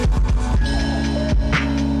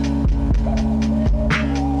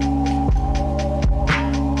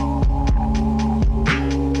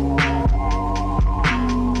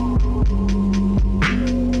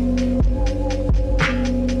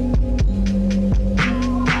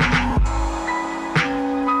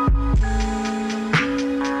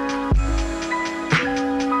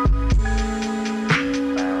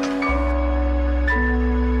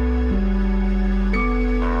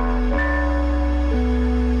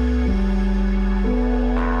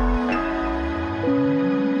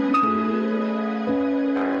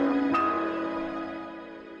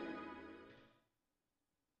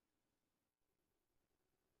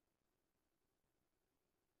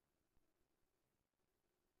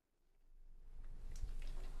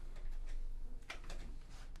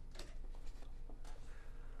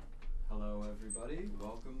everybody.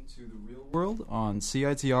 Welcome to the Real World on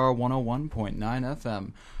CITR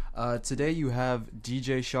 101.9 FM. Today you have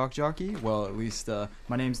DJ Shock Jockey. Well, at least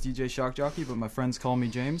my name's DJ Shock Jockey, but my friends call me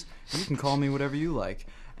James. You can call me whatever you like.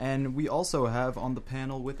 And we also have on the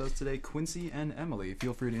panel with us today Quincy and Emily.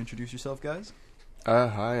 Feel free to introduce yourself, guys.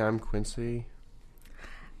 Hi, I'm Quincy.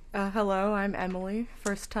 Hello, I'm Emily.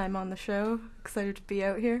 First time on the show. Excited to be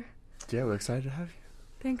out here. Yeah, we're excited to have you.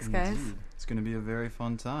 Thanks, guys. Indeed. It's going to be a very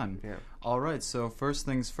fun time. Yeah. All right, so first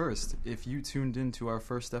things first. If you tuned into our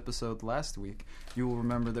first episode last week, you will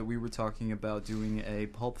remember that we were talking about doing a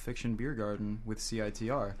Pulp Fiction beer garden with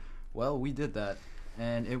CITR. Well, we did that,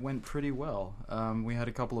 and it went pretty well. We had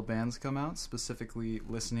a couple of bands come out, specifically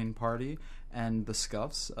Listening Party and The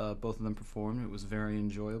Scuffs. Both of them performed. It was very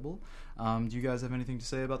enjoyable. Do you guys have anything to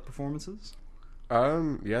say about the performances?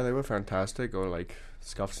 Yeah, they were fantastic. Or like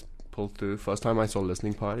Scuffs pulled through. First time I saw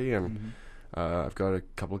Listening Party, and I've got a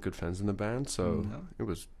couple of good friends in the band, so it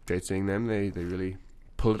was great seeing them. They really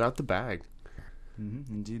pulled it out the bag.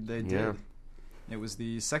 Indeed they did. Yeah. It was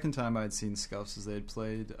the second time I had seen Scuffs, as they had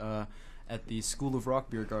played at the School of Rock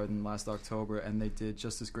Beer Garden last October, and they did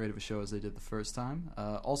just as great of a show as they did the first time.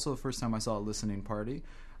 Also, the first time I saw a Listening Party.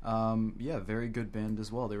 Very good band as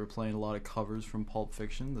well. They were playing a lot of covers from Pulp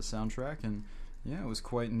Fiction, the soundtrack, and yeah, it was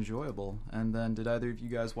quite enjoyable. And then, did either of you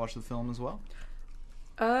guys watch the film as well?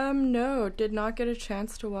 No, did not get a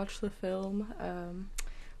chance to watch the film.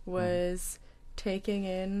 Was taking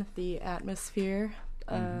in the atmosphere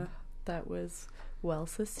that was well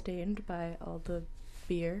sustained by all the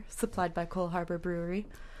beer supplied by Cole Harbor Brewery.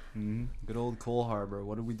 Good old Cole Harbor.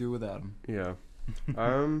 What did we do without him? Yeah.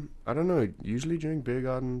 I don't know. Usually during beer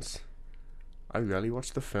gardens, I rarely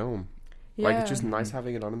watch the film. Yeah. Like, it's just nice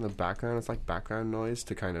having it on in the background. It's like background noise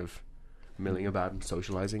to kind of milling about and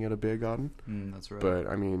socializing at a beer garden. That's right. But,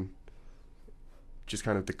 I mean, just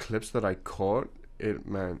kind of the clips that I caught, it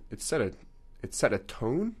set a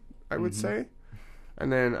tone, I would say.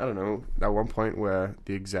 And then, I don't know, at one point where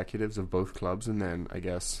the executives of both clubs and then, I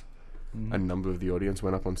guess, a number of the audience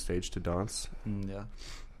went up on stage to dance.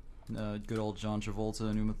 Good old John Travolta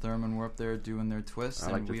and Uma Thurman were up there doing their twists,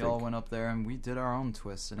 and we all went up there and we did our own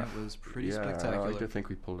twists, and it was pretty spectacular. I like to think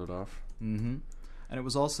we pulled it off. And it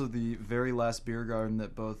was also the very last beer garden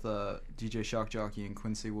that both DJ Shock Jockey and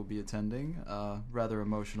Quincy will be attending. Rather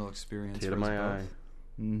emotional experience. Tear to my eye.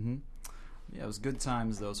 Yeah, it was good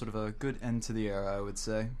times, though. Sort of a good end to the era, I would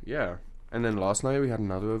say. Yeah. And then last night we had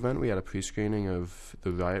another event. We had a pre-screening of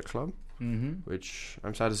The Riot Club, which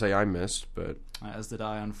I'm sad to say I missed, but... As did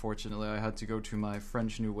I, unfortunately. I had to go to my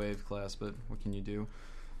French New Wave class, but what can you do?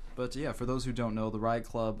 But yeah, for those who don't know, The Riot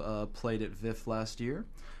Club played at VIF last year.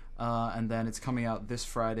 And then it's coming out this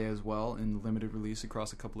Friday as well in limited release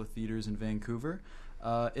across a couple of theaters in Vancouver.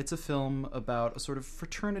 It's a film about a sort of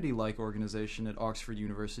fraternity-like organization at Oxford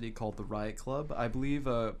University called the Riot Club. I believe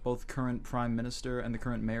both current Prime Minister and the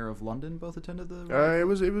current Mayor of London both attended the Riot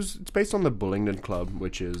Club? It's based on the Bullingdon Club,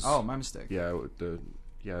 which is... Oh, my mistake.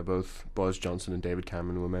 Yeah, both Boris Johnson and David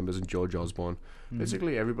Cameron were members, and George Osborne.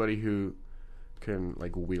 Basically, everybody who can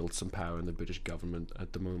wield some power in the British government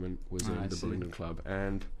at the moment was in the Bullingdon Club,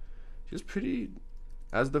 and just pretty,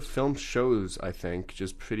 as the film shows, I think,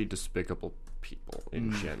 just pretty despicable people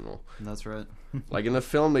in general. That's right. Like in the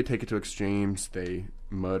film, they take it to extremes. They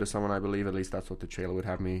murder someone, I believe. At least that's what the trailer would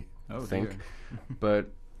have me think. Dear. But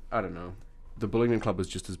I don't know. The Bullingdon Club was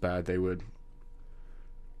just as bad. They would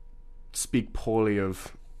speak poorly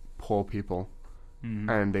of poor people,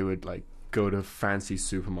 and they would go to fancy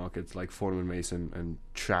supermarkets like Fordham and Mason and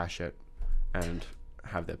trash it and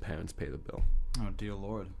have their parents pay the bill. Oh dear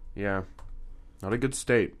Lord. Yeah, not a good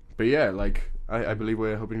state. But yeah, I believe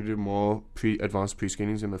we're hoping to do more advanced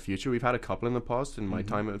pre-screenings in the future. We've had a couple in the past in my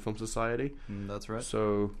time at Film Society. That's right.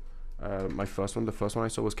 So the first one I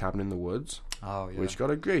saw was Cabin in the Woods, which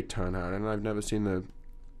got a great turnout, and I've never seen the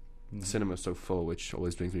cinema so full, which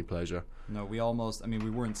always brings me pleasure. No, we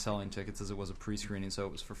weren't selling tickets as it was a pre-screening, so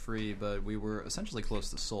it was for free, but we were essentially close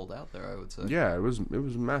to sold out there, I would say. Yeah, it was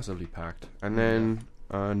massively packed. And then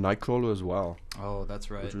Nightcrawler as well. Oh,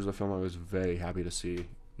 that's right. Which was a film I was very happy to see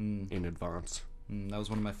in advance. That was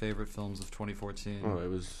one of my favorite films of 2014. Oh, it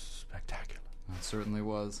was spectacular. It certainly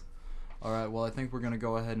was. All right, well, I think we're going to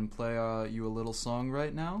go ahead and play you a little song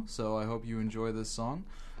right now, so I hope you enjoy this song.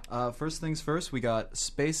 First things first, we got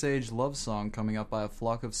Space Age Love Song coming up by A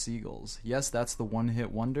Flock of Seagulls. Yes, that's the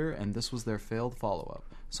one-hit wonder, and this was their failed follow-up.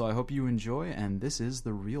 So I hope you enjoy, and this is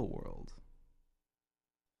The Real World.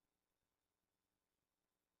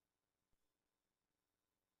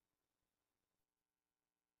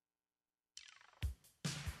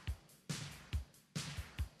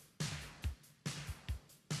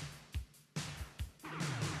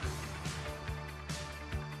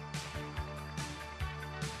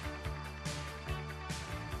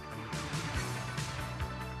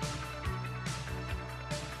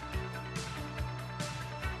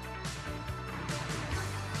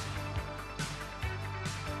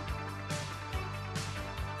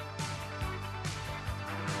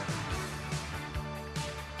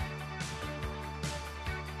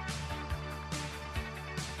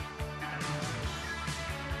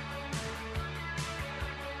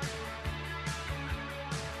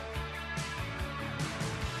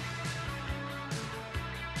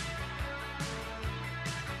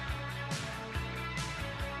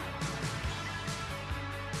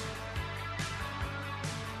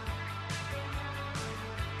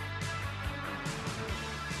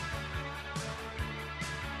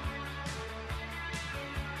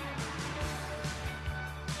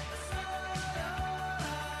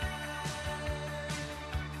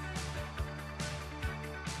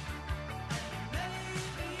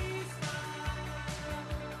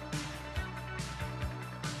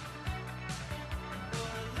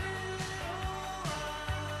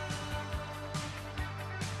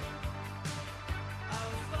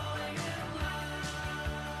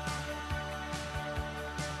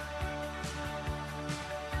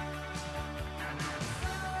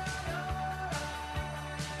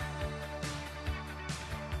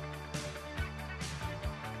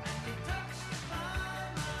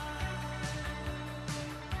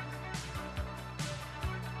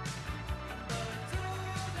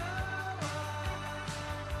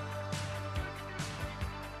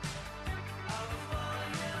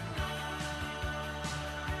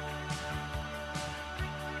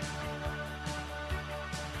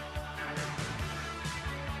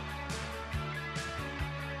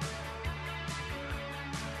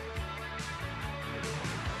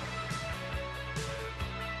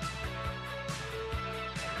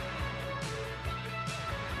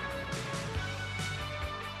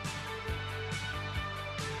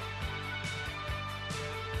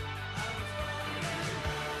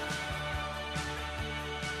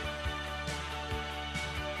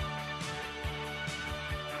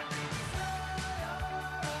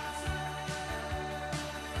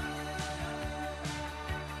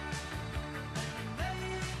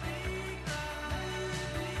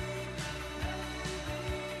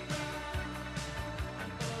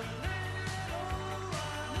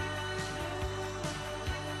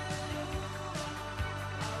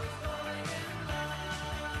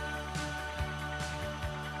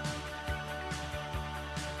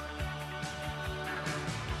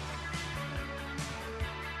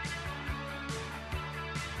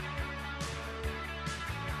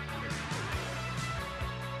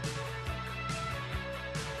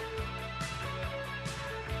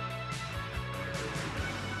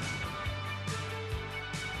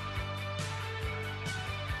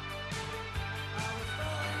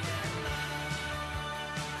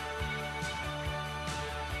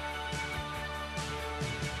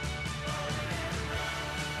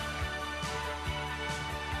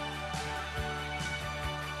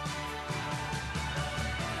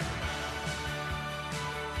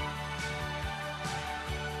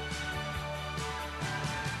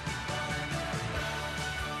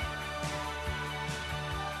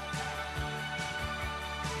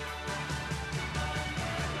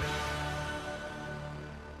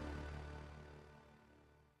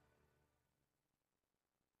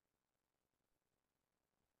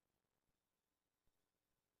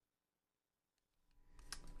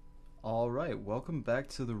 All right, welcome back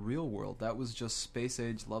to the real world. That was just Space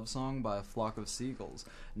Age Love Song by a Flock of Seagulls.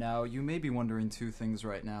 Now, you may be wondering two things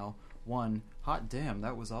right now. One, hot damn,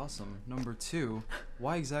 that was awesome. Number two,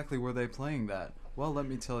 why exactly were they playing that? Well, let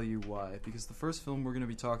me tell you why. Because the first film we're going to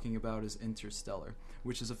be talking about is Interstellar,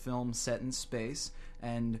 which is a film set in space,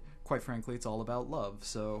 and quite frankly, it's all about love.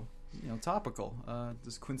 So, topical.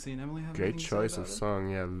 Does Quincy and Emily have Great anything choice to say of about song,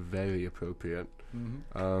 yeah, very appropriate.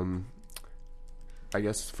 Mm-hmm. I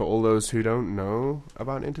guess for all those who don't know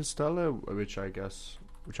about Interstellar, which I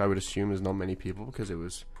would assume is not many people because it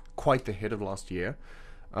was quite the hit of last year.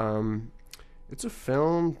 It's a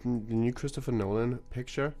film, the new Christopher Nolan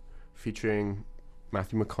picture, featuring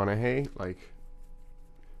Matthew McConaughey, like,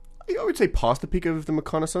 I would say past the peak of the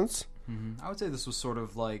reconnaissance. Mm-hmm. I would say this was sort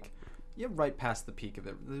of like, right past the peak of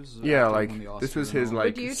it. This was his,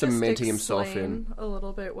 like, cementing himself in. A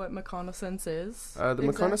little bit what reconnaissance is? The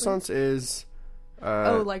reconnaissance is...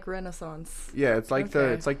 like Renaissance. Yeah, it's like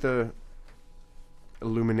the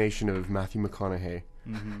illumination of Matthew McConaughey.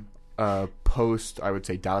 Mm-hmm. Post, I would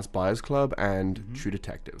say, Dallas Buyers Club and True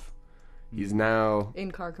Detective. He's now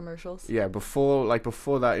in car commercials. Yeah, before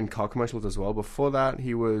that, in car commercials as well. Before that,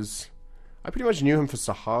 I pretty much knew him for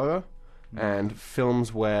Sahara and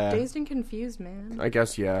films where Dazed and Confused, man. I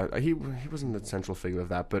guess he wasn't the central figure of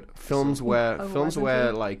that, but films where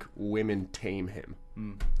like women tame him.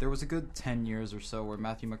 There was a good 10 years or so where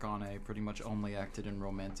Matthew McConaughey pretty much only acted in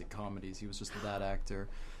romantic comedies. He was just that actor.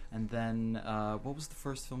 And then, what was the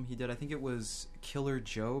first film he did? I think it was Killer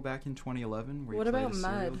Joe back in 2011, where he played a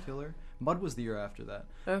serial killer. Mud was the year after that.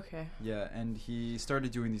 Okay. Yeah, and he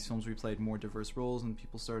started doing these films where he played more diverse roles, and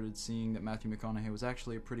people started seeing that Matthew McConaughey was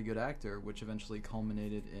actually a pretty good actor, which eventually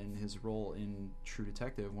culminated in his role in True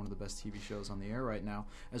Detective, one of the best TV shows on the air right now,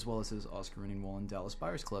 as well as his Oscar-winning role in Dallas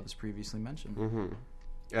Buyers Club, as previously mentioned. Mm-hmm.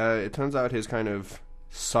 It turns out his kind of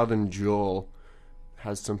southern drawl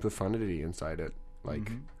has some profundity inside it.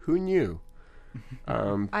 Like, who knew?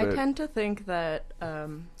 I tend to think that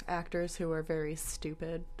actors who are very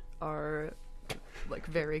stupid are, like,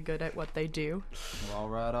 very good at what they do. Well,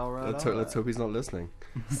 all right. Let's hope he's not listening.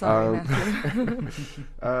 Sorry, Matthew.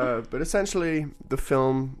 But essentially, the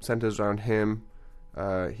film centers around him.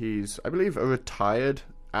 He's, I believe, a retired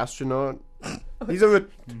astronaut. He's a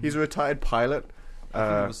retired pilot. I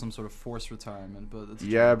think it was some sort of forced retirement, but it's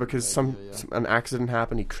because an accident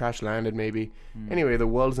happened. He crash landed, maybe. Anyway, the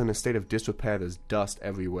world's in a state of disrepair. There's dust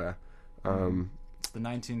everywhere. It's the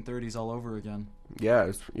 1930s all over again.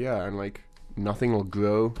 And like nothing will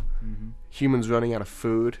grow. Humans running out of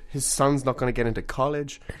food. His son's not going to get into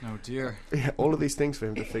college. Oh dear. Yeah, all of these things for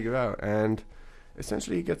him to figure out, and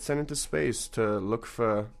essentially he gets sent into space to look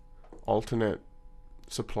for alternate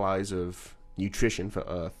supplies of nutrition for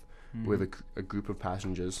Earth. With a group of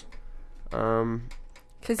passengers. Because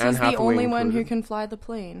he's the only one who can fly the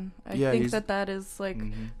plane. I think that is, like,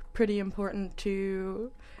 pretty important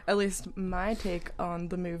to at least my take on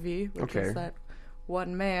the movie, which is that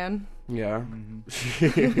one man. Yeah.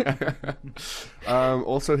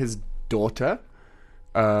 Also, his daughter,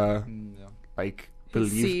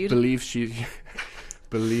 believes she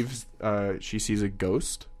sees a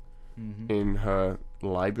ghost in her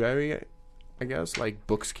library. I guess, like,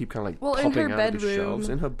 books keep kind of, like, popping out of the shelves.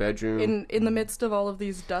 In her bedroom. In the midst of all of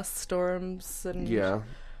these dust storms and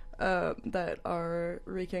that are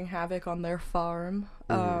wreaking havoc on their farm,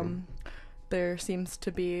 there seems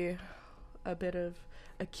to be a bit of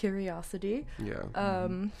a curiosity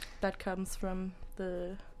that comes from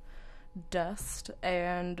the dust,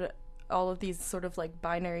 and all of these sort of, like,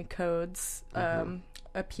 binary codes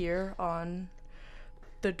appear on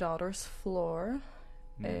the daughter's floor.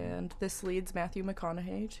 And this leads Matthew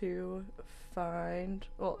McConaughey to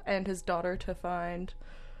and his daughter to find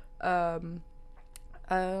an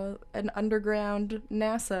underground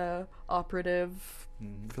NASA operative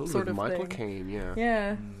filled sort with of Michael thing. Caine, yeah.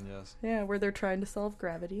 Yes. Yeah, where they're trying to solve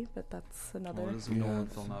gravity, but that's another... Well, it is a Nolan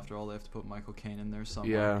film after all. They have to put Michael Caine in there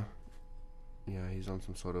somewhere. Yeah, he's on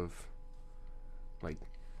some sort of, like,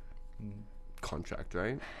 contract,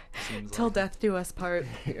 right? Till death do us part.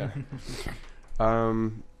 Yeah.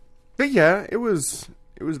 But yeah, it was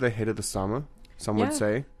the hit of the summer, some would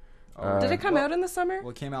say. Did it come out in the summer? Well,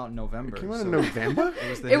 it came out in November. It came out in November?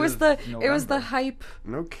 It was the hype.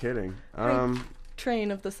 No kidding. Hype train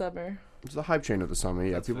of the summer. It was the hype train of the summer.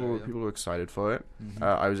 Yeah, people were excited for it.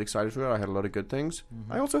 I was excited for it. I had a lot of good things.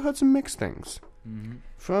 I also heard some mixed things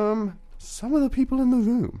from some of the people in the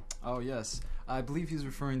room. Oh yes, I believe he's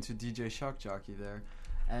referring to DJ Shock Jockey there,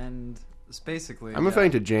 and. Basically, I'm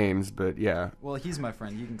referring to James, but yeah. Well, he's my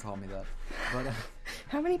friend. You can call me that. But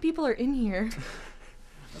how many people are in here?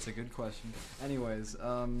 That's a good question. Anyways,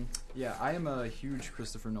 yeah, I am a huge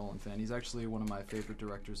Christopher Nolan fan. He's actually one of my favorite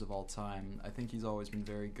directors of all time. I think he's always been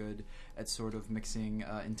very good at sort of mixing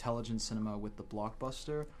intelligent cinema with the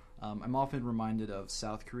blockbuster. I'm often reminded of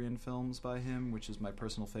South Korean films by him, which is my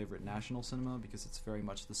personal favorite national cinema because it's very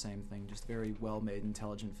much the same thing, just very well-made,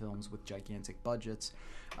 intelligent films with gigantic budgets.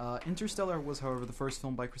 Interstellar was, however, the first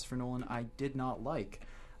film by Christopher Nolan I did not like.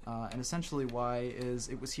 And essentially why is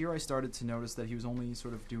it was here I started to notice that he was only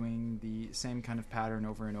sort of doing the same kind of pattern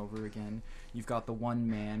over and over again. You've got the one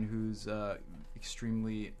man who's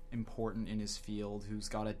extremely important in his field, who's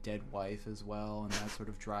got a dead wife as well, and that's sort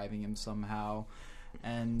of driving him somehow.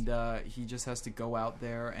 And he just has to go out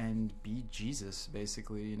there and be Jesus,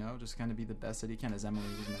 basically, you know, just kind of be the best that he can, as Emily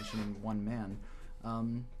was mentioning, one man.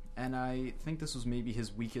 And I think this was maybe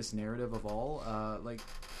his weakest narrative of all. Like,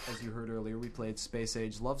 as you heard earlier, we played Space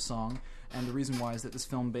Age Love Song, and the reason why is that this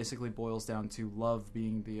film basically boils down to love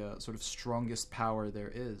being the sort of strongest power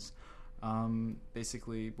there is.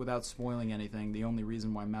 Basically, without spoiling anything, the only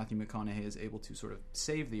reason why Matthew McConaughey is able to sort of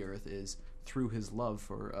save the Earth is through his love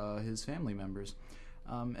for his family members.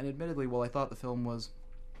 And admittedly, while I thought the film was,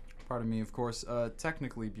 pardon me, of course,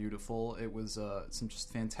 technically beautiful, it was some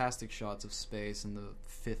just fantastic shots of space in the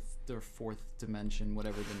fifth or fourth dimension,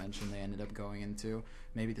 whatever dimension they ended up going into,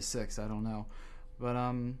 maybe the sixth, I don't know. But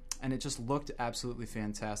and it just looked absolutely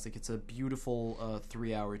fantastic. It's a beautiful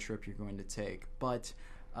 3-hour trip you're going to take, but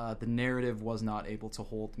the narrative was not able to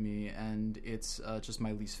hold me, and it's just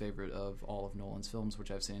my least favorite of all of Nolan's films,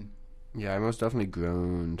 which I've seen. Yeah, I most definitely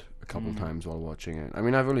groaned a couple times while watching it. I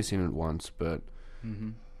mean, I've only seen it once, but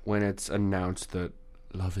when it's announced that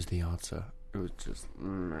love is the answer, it was just...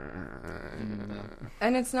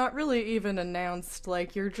 And it's not really even announced.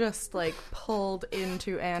 Like, you're just, like, pulled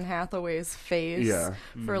into Anne Hathaway's face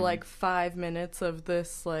for, like, 5 minutes of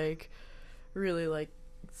this, like, really, like,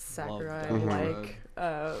 saccharine-like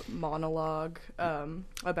monologue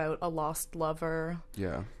about a lost lover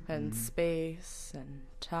and space and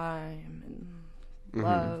time and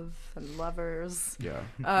love and lovers.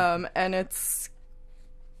 And it's...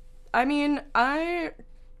 I mean,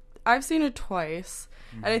 I've seen it twice,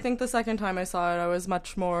 and I think the second time I saw it, I was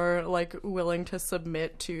much more, like, willing to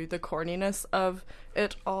submit to the corniness of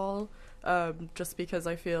it all, just because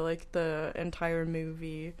I feel like the entire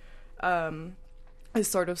movie is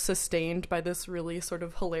sort of sustained by this really sort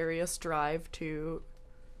of hilarious drive to,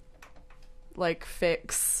 like,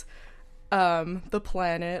 fix the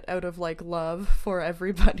planet out of, like, love for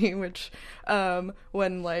everybody, which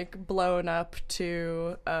when, like, blown up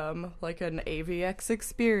to like an AVX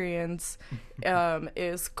experience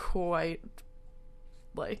is quite,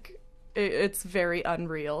 like, it's very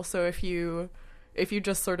unreal. So if you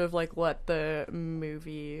just sort of, like, let the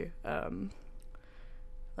movie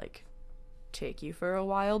like take you for a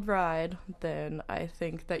wild ride, then I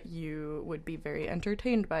think that you would be very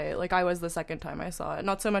entertained by it. Like I was the second time I saw it,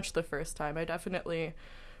 not so much the first time. I definitely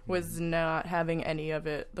was not having any of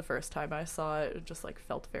it the first time I saw it. It just, like,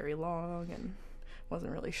 felt very long and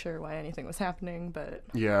wasn't really sure why anything was happening, but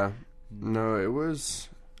no, it was,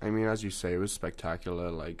 I mean, as you say, it was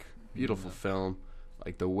spectacular, like, beautiful film,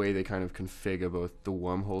 like the way they kind of configure both the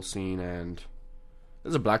wormhole scene and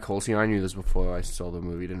there's a black hole scene. I knew this before I saw the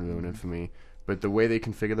movie, didn't ruin it for me. But the way they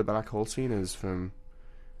configure the black hole scene is from,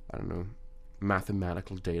 I don't know,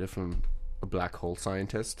 mathematical data from a black hole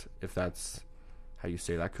scientist, if that's how you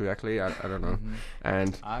say that correctly. I don't know.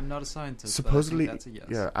 And I'm not a scientist, supposedly, but I think that's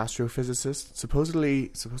a yes. Yeah, astrophysicist. Supposedly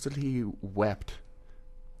he wept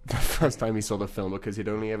the first time he saw the film because he'd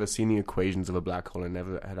only ever seen the equations of a black hole and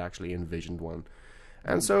never had actually envisioned one.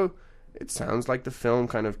 And so it sounds like the film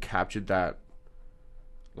kind of captured that,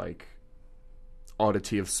 like,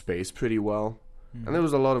 oddity of space pretty well. And there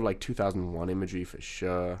was a lot of, like, 2001 imagery for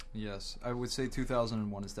sure. Yes, I would say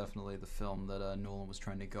 2001 is definitely the film that Nolan was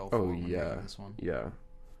trying to go for when he made this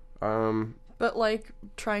one. But, like,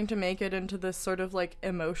 trying to make it into this sort of, like,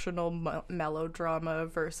 emotional melodrama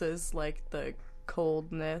versus, like, the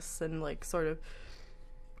coldness and, like, sort of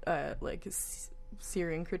like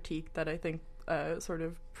searing critique that I think sort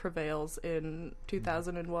of prevails in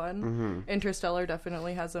 2001. Interstellar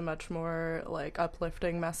definitely has a much more, like,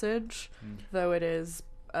 uplifting message, though it is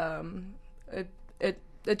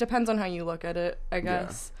it depends on how you look at it, I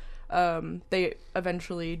guess. They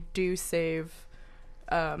eventually do save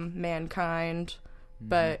mankind,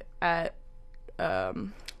 but at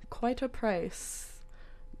quite a price.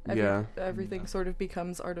 Everything sort of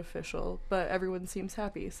becomes artificial, but everyone seems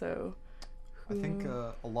happy, so I think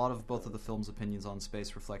a lot of both of the film's opinions on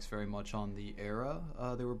space reflects very much on the era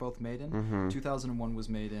they were both made in. 2001 was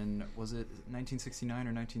made in, was it 1969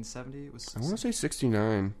 or 1970? It was. I want to say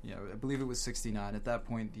 69. Yeah, I believe it was 69. At that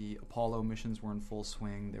point, the Apollo missions were in full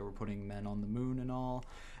swing. They were putting men on the moon and all.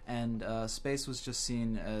 And space was just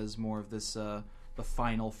seen as more of this, the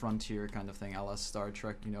final frontier kind of thing, a la Star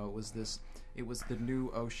Trek. You know, it was the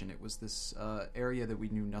new ocean. It was this area that we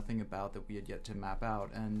knew nothing about, that we had yet to map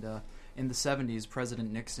out. And in the 70s,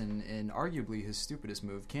 President Nixon, in arguably his stupidest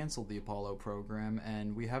move, canceled the Apollo program,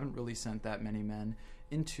 and we haven't really sent that many men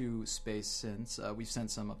into space since. We've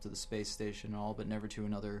sent some up to the space station and all, but never to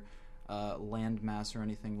another landmass or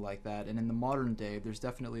anything like that. And in the modern day, there's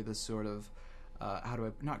definitely this sort of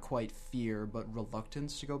not quite fear, but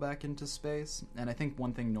reluctance to go back into space. And I think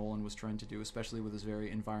one thing Nolan was trying to do, especially with his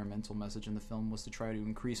very environmental message in the film, was to try to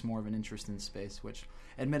increase more of an interest in space, which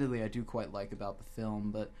admittedly I do quite like about the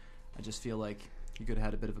film, but I just feel like he could have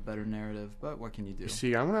had a bit of a better narrative. But what can you do?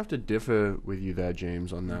 See, I'm going to have to differ with you there,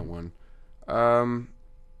 James, on that one.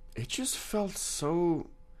 It just felt so...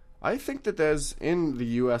 I think that there's, in the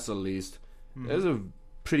US at least, there's a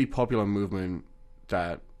pretty popular movement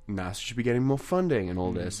that NASA should be getting more funding and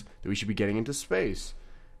all this, that we should be getting into space.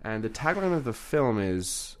 And the tagline of the film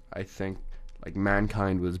is, I think, like,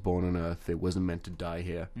 mankind was born on Earth, it wasn't meant to die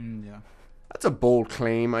here. Yeah. That's a bold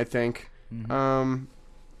claim, I think. I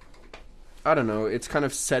don't know, it's kind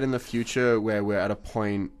of set in the future where we're at a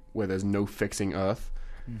point where there's no fixing Earth.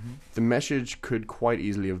 The message could quite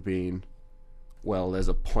easily have been, well, there's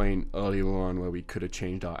a point earlier on where we could have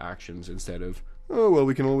changed our actions instead of, oh, well,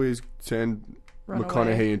 we can always send Run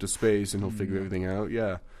McConaughey away. into space and he'll figure everything out.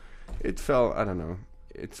 Yeah. It felt, I don't know,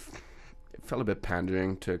 it felt a bit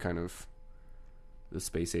pandering to kind of the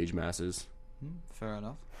space age masses. Fair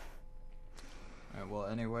enough. Alright, well,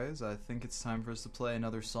 anyways, I think it's time for us to play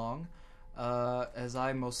another song. As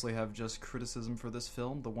I mostly have just criticism for this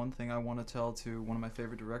film, the one thing I want to tell to one of my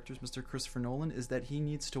favorite directors, Mr. Christopher Nolan, is that he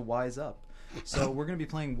needs to wise up. So we're going to be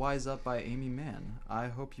playing Wise Up by Amy Mann. I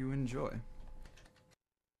hope you enjoy.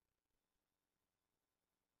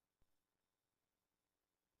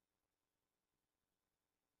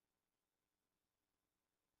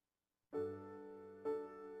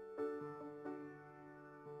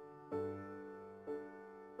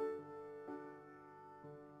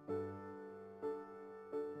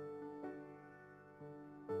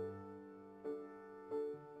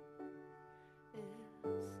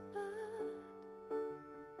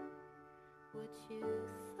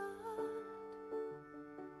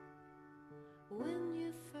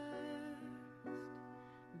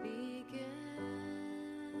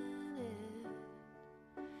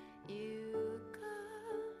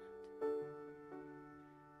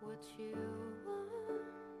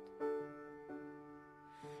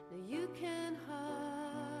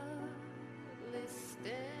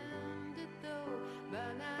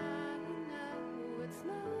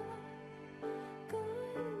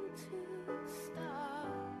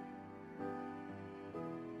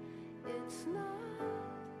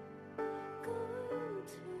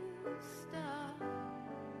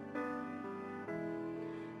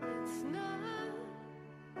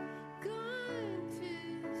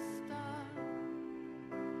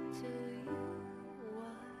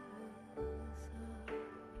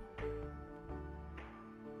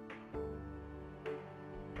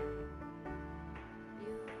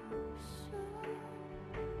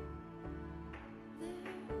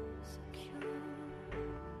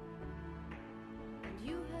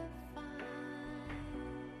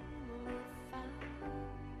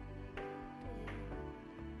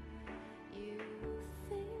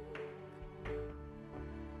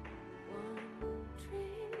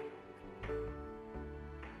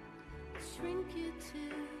 Shrink you to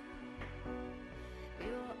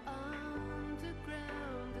your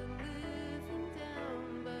underground and living down,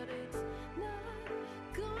 but it's not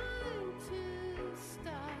going to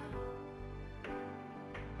stop.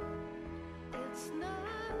 It's not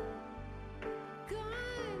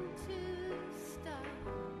going to stop.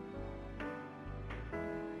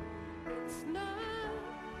 It's not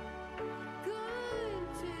going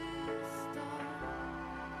to stop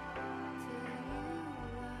till you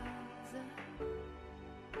rise up.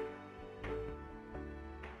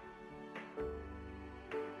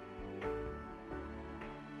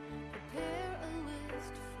 Prepare a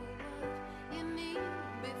list for what you need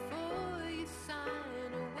before you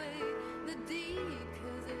sign away the deed,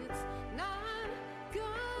 'cause it's not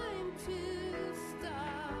going to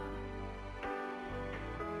stop.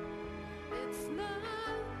 It's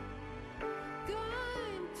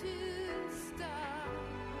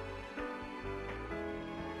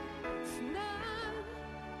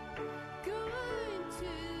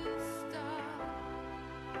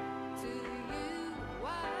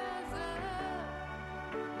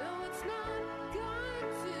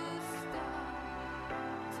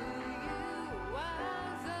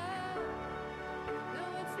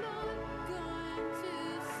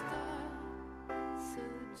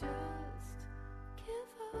just give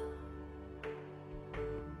up.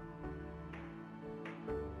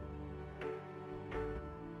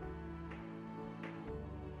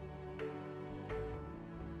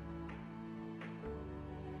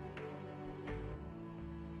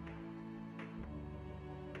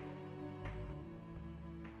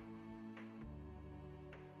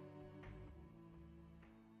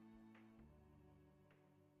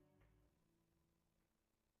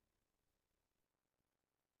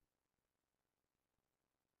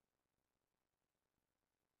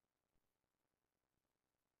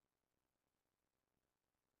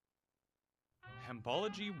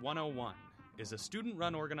 Hempology 101 is a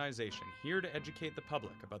student-run organization here to educate the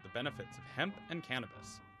public about the benefits of hemp and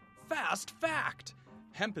cannabis. Fast fact!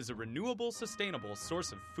 Hemp is a renewable, sustainable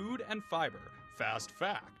source of food and fiber. Fast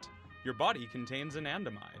fact! Your body contains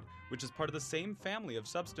anandamide, which is part of the same family of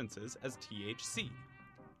substances as THC.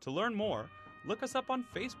 To learn more, look us up on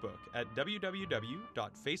Facebook at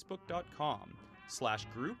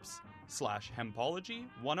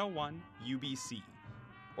www.facebook.com/groups/hempology101UBC.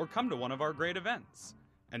 Or come to one of our great events.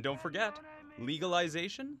 And don't forget,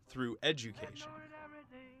 legalization through education.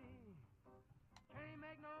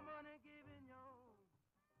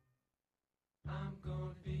 I'm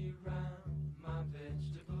gonna be around my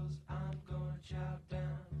vegetables. I'm gonna chow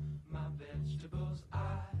down my vegetables.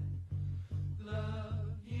 I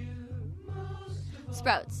love you most of all.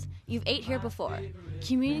 Sprouts, you've ate here before.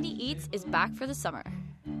 Community Eats is back for the summer.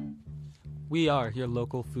 We are your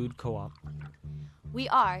local food co-op. We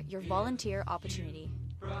are your volunteer opportunity.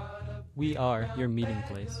 We are your meeting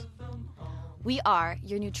place. We are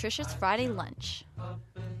your nutritious Friday lunch.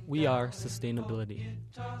 We are sustainability.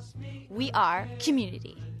 We are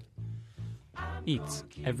community. Eats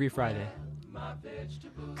every Friday.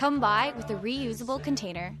 Come by with a reusable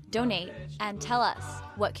container, donate, and tell us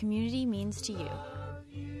what community means to you.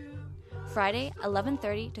 Friday,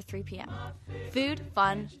 11:30 to 3 p.m. Food,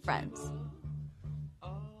 fun, friends.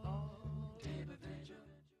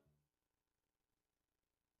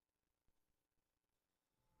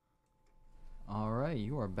 All right,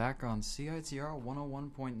 you are back on CITR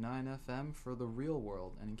 101.9 FM for the real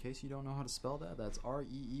world. And in case you don't know how to spell that, that's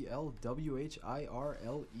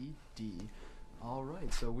REELWHIRLED. All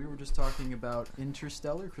right, so we were just talking about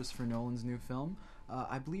Interstellar, Christopher Nolan's new film.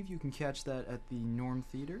 I believe you can catch that at the Norm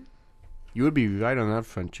Theater. You would be right on that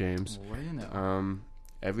front, James. Well, what do you know?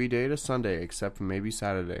 Every day to Sunday, except for maybe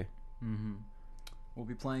Saturday. Mm-hmm. We'll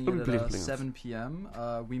be playing We'll it be at playing 7 p.m.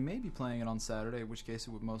 We may be playing it on Saturday, in which case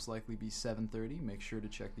it would most likely be 7:30. Make sure to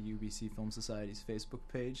check the UBC Film Society's Facebook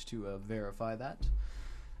page to verify that.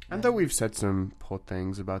 And though we've said some poor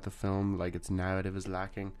things about the film, like its narrative is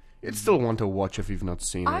lacking, it's still one to watch if you've not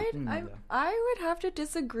seen it. I would have to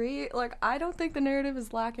disagree. Like, I don't think the narrative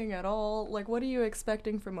is lacking at all. Like, what are you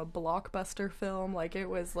expecting from a blockbuster film? Like, it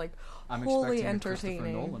was, like, wholly entertaining. A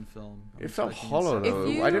Christopher Nolan film. It felt hollow,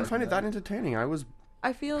 though. I didn't find it that entertaining.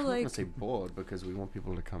 I feel I'm like... not going to say bored, because we want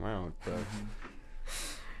people to come out, but...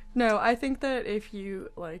 No, I think that if you,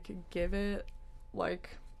 like, give it,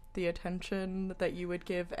 like, the attention that you would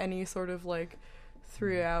give any sort of, like,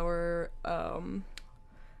 3-hour,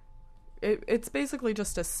 it's basically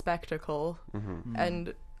just a spectacle,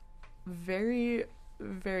 and very,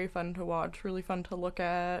 very fun to watch, really fun to look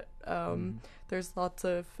at. There's lots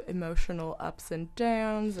of emotional ups and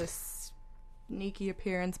downs, a sneaky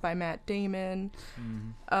appearance by Matt Damon.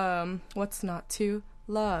 What's not to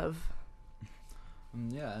love?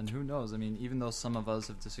 Yeah, and who knows? I mean, even though some of us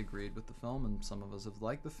have disagreed with the film and some of us have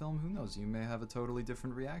liked the film, who knows? You may have a totally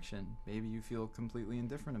different reaction. Maybe you feel completely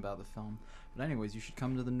indifferent about the film. But anyways, you should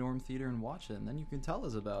come to the Norm Theater and watch it, and then you can tell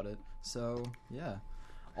us about it. So, yeah.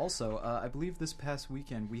 Also, I believe this past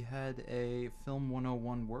weekend we had a Film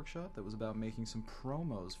 101 workshop that was about making some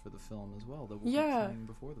promos for the film as well that we'll be playing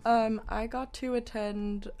before the film. I got to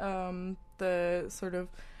attend the sort of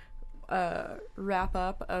wrap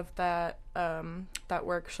up of that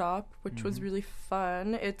workshop, which was really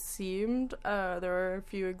fun. It seemed there were a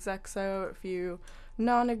few execs out, a few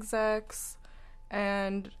non-execs,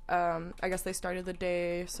 and I guess they started the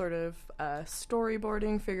day sort of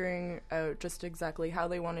storyboarding, figuring out just exactly how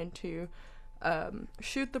they wanted to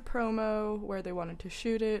shoot the promo, where they wanted to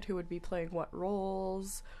shoot it, who would be playing what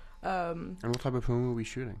roles. And what type of promo were we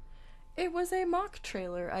shooting? It was a mock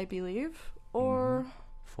trailer, I believe, or...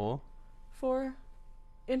 For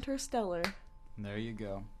Interstellar. There you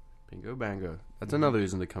go. Bingo bango. That's another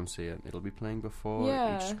reason to come see it. It'll be playing before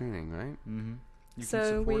each screening, right? You So can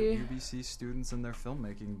support we- UBC students in their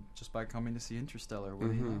filmmaking just by coming to see Interstellar.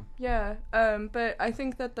 What do you know? Yeah, but I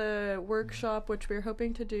think that the workshop, which we're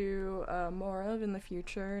hoping to do more of in the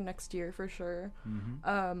future, next year for sure,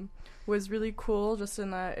 was really cool, just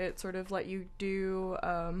in that it sort of let you do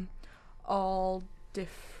all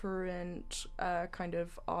different kind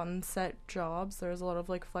of on-set jobs. There was a lot of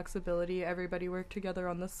like flexibility. Everybody worked together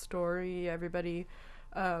on the story. Everybody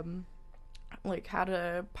like had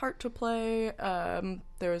a part to play.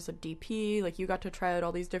 There was a DP. Like you got to try out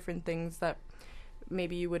all these different things that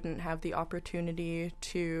maybe you wouldn't have the opportunity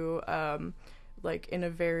to like in a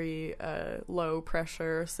very low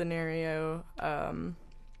pressure scenario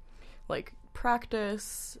like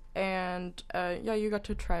practice. And yeah, you got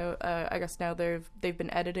to try out I guess now they've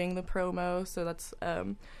been editing the promo, so that's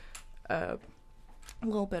a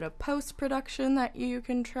little bit of post-production that you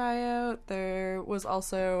can try out. There was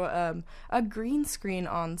also a green screen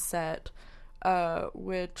on set,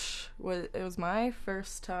 which was my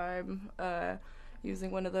first time using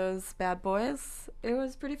one of those bad boys. It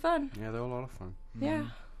was pretty fun. Yeah, they're a lot of fun. Yeah.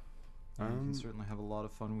 You can certainly have a lot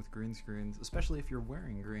of fun with green screens, especially if you're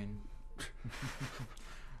wearing green.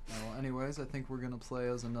 Well, anyways, I think we're going to play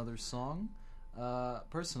us another song.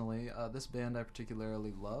 Personally, this band I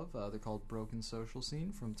particularly love. They're called Broken Social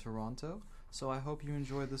Scene from Toronto. So I hope you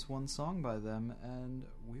enjoy this one song by them, and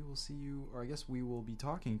we will see you, or I guess we will be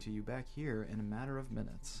talking to you back here in a matter of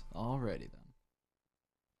minutes. Alrighty then.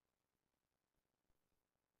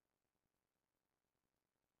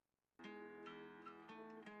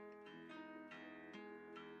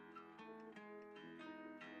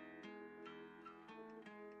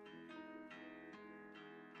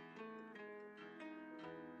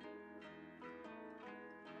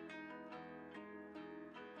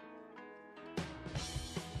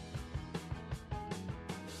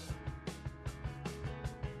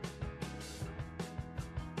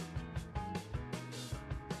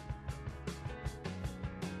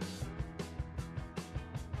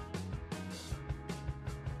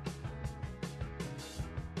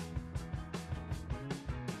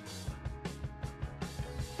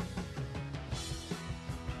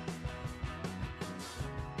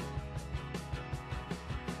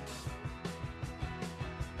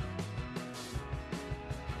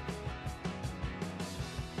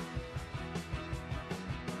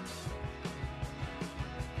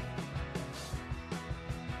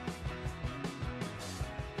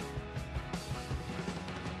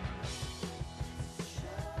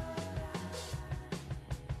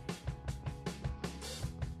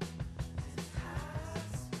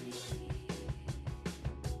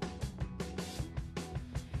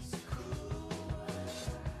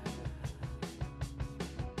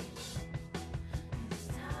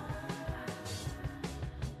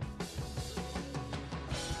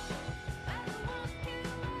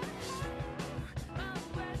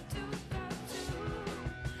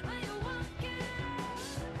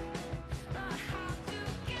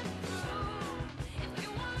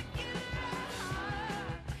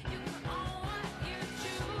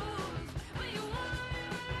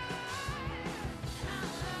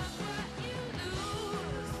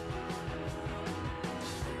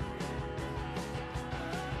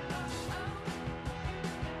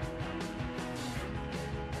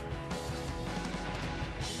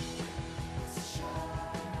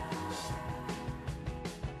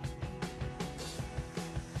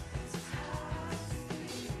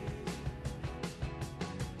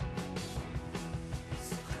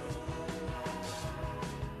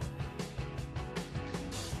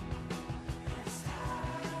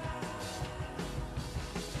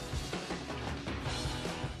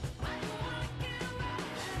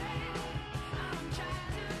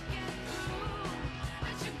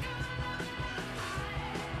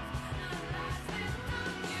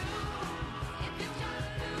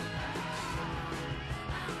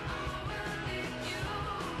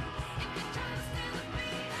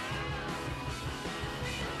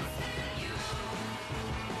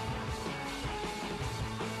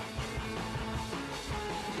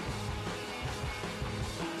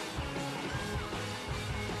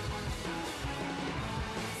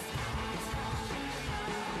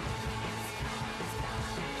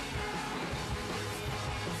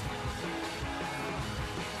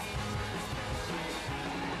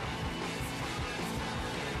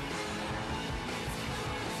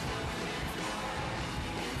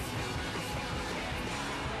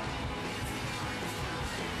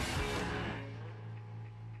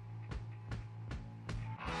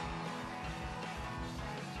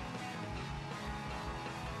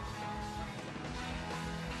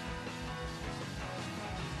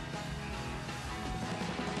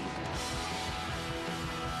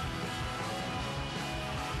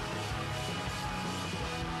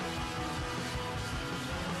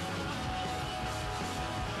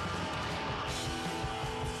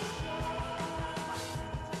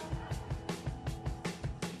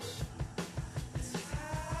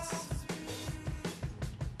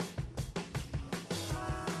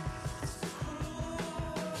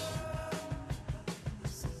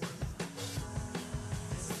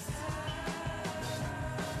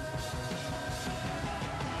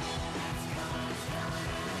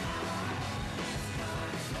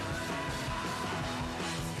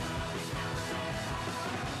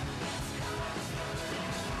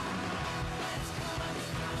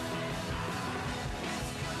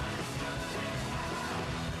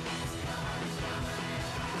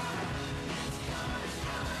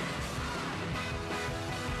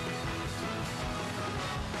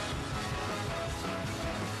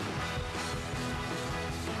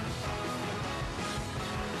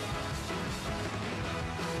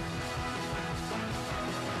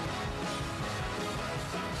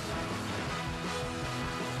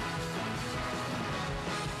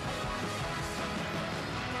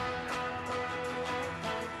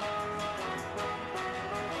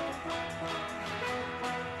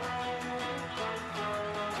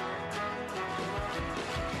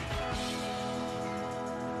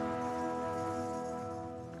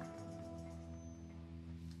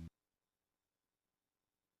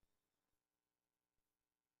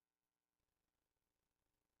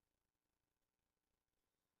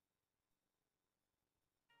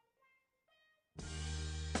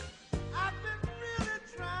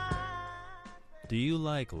 Do you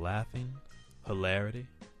like laughing, hilarity,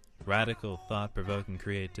 radical thought-provoking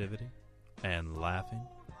creativity, and laughing?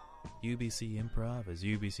 UBC Improv is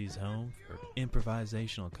UBC's home for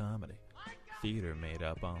improvisational comedy, theater made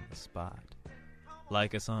up on the spot.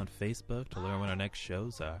 Like us on Facebook to learn when our next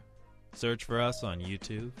shows are. Search for us on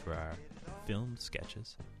YouTube for our filmed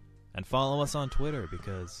sketches. And follow us on Twitter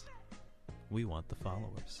because we want the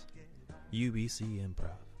followers. UBC Improv.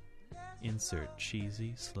 Insert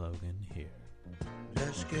cheesy slogan here.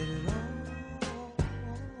 Let's get it on.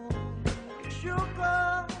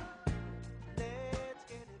 Sugar. Let's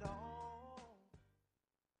get it on.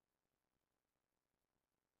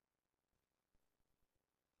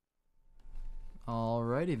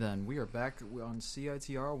 Alrighty then, we are back on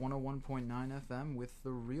CITR 101.9 FM with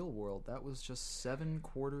The Real World. That was just 7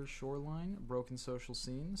 Quarter Shoreline, Broken Social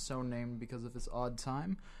Scene, so named because of its odd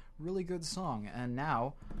time. Really good song. And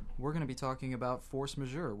now we're going to be talking about Force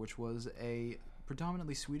Majeure, which was a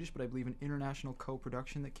predominantly Swedish, but I believe an international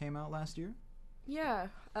co-production that came out last year. Yeah,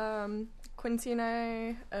 Quincy and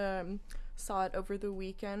I saw it over the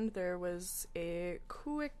weekend. There was a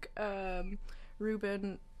quick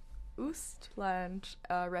Ruben Östlund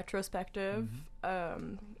retrospective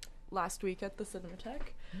last week at the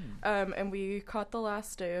Cinematheque, and we caught the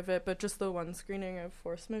last day of it, but just the one screening of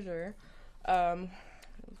Force Majeure.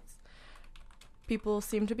 People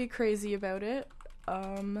seem to be crazy about it,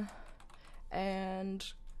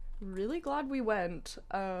 and really glad we went.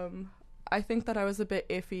 I think that I was a bit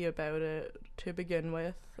iffy about it to begin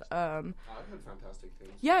with. I've heard fantastic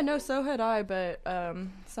things. Yeah, no, so had I, but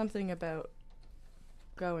something about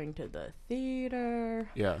going to the theater,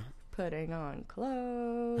 putting on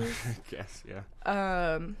clothes. I guess, yeah.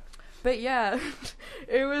 But yeah,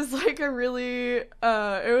 it was like a really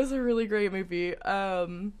great movie.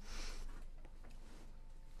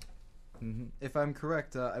 If I'm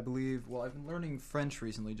correct, I believe, well, I've been learning French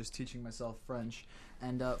recently, just teaching myself French,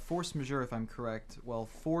 and force majeure, if I'm correct, well,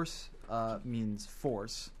 force means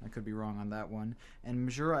force, I could be wrong on that one, and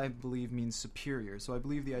majeure, I believe, means superior, so I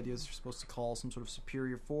believe the idea is you're supposed to call some sort of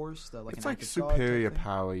superior force, that like it's an like act of God superior type thing.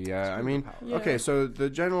 power, yeah. Superior I mean, power. Yeah. okay, so the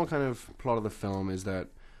general kind of plot of the film is that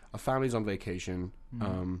a family's on vacation,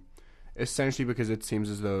 essentially because it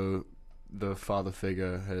seems as though the father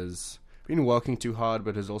figure has been working too hard,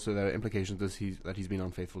 but there's also the implications that he's been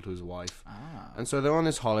unfaithful to his wife. And so they're on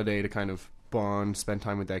this holiday to kind of bond, spend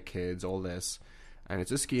time with their kids, all this. And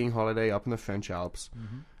it's a skiing holiday up in the French Alps.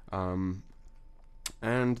 And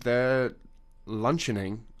they're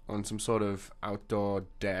luncheoning on some sort of outdoor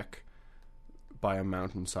deck by a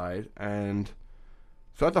mountainside. And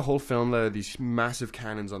throughout the whole film, there are these massive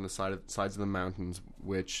cannons on the sides of the mountains,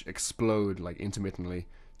 which explode like intermittently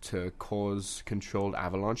to cause controlled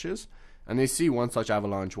avalanches. And they see one such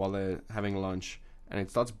avalanche while they're having lunch, and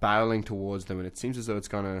it starts barreling towards them, and it seems as though it's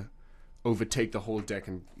gonna overtake the whole deck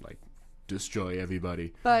and like destroy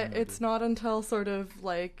everybody. But it's not until sort of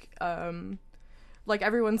like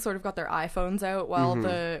everyone's sort of got their iPhones out while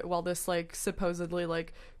while this like supposedly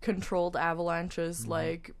like controlled avalanche is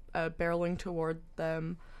like barreling toward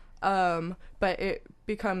them. But it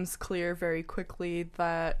becomes clear very quickly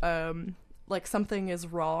that like something is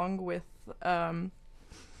wrong with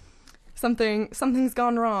something's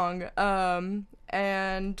gone wrong,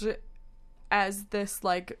 and as this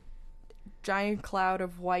like giant cloud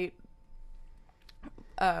of white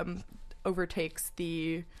overtakes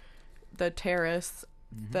the terrace,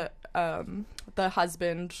 the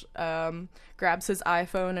husband grabs his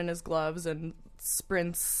iPhone and his gloves and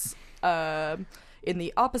sprints in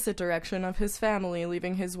the opposite direction of his family,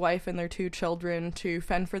 leaving his wife and their 2 children to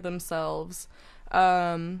fend for themselves.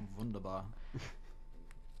 Wunderbar.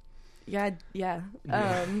 Yeah.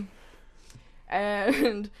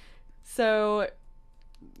 And so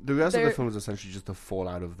the rest of the film is essentially just the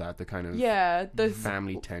fallout of that, the kind of the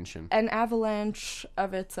family tension. An avalanche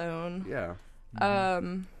of its own. Yeah.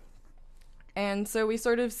 And so we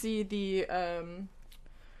sort of see the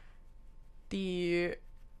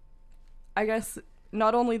I guess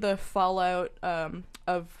not only the fallout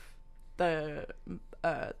of the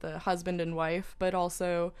husband and wife, but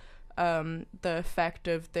also the effect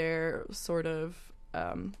of their sort of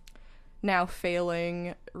now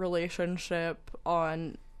failing relationship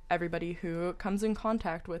on everybody who comes in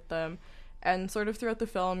contact with them. And sort of throughout the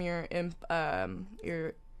film, you're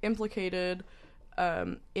implicated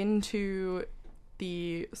into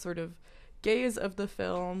the sort of gaze of the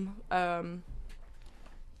film,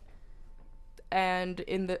 and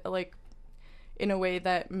in the in a way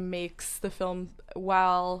that makes the film,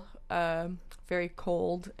 while very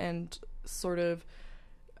cold and sort of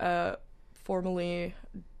formally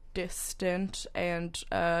distant and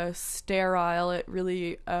sterile. It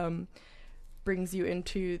really brings you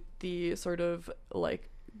into the sort of like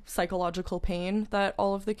psychological pain that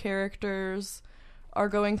all of the characters are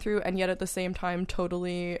going through, and yet at the same time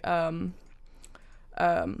totally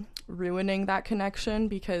ruining that connection,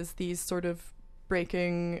 because these sort of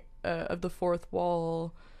breaking of the fourth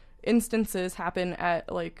wall instances happen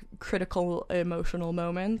at like critical emotional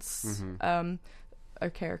moments. A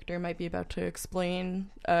character might be about to explain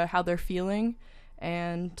how they're feeling,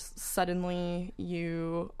 and suddenly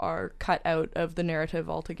you are cut out of the narrative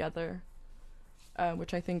altogether,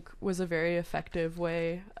 which I think was a very effective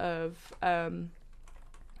way of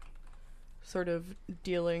sort of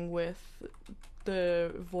dealing with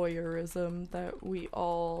the voyeurism that we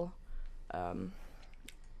all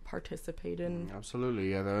participate in.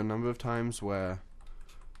 Absolutely, yeah. There are a number of times where...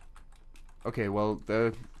 Okay, well, there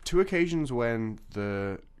are two occasions when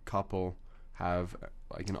the couple have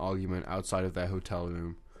like an argument outside of their hotel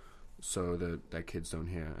room so that their kids don't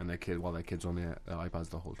hear, and their kids on their iPads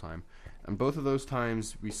the whole time. And both of those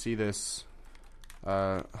times we see this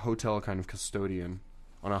hotel kind of custodian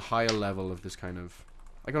on a higher level of this kind of,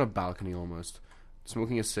 like on a balcony almost,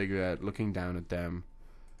 smoking a cigarette, looking down at them,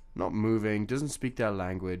 not moving, doesn't speak their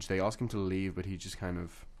language. They ask him to leave, but he just kind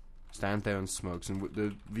of stands there and smokes. And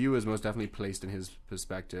the viewer is most definitely placed in his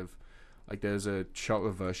perspective. Like there's a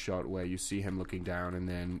reverse shot where you see him looking down, and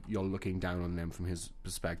then you're looking down on them from his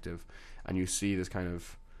perspective, and you see this kind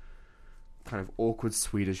of awkward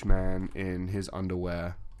Swedish man in his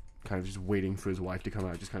underwear, kind of just waiting for his wife to come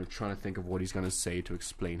out, just kind of trying to think of what he's going to say to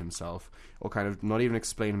explain himself, or kind of not even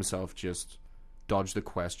explain himself, just dodge the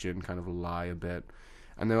question, kind of lie a bit.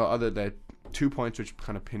 And there are 2 points which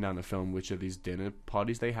kind of pin down the film, which are these dinner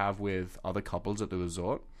parties they have with other couples at the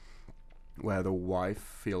resort, where the wife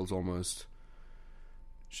feels almost...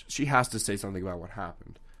 she has to say something about what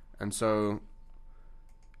happened. And so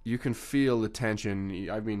you can feel the tension.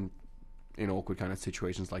 I've been in awkward kind of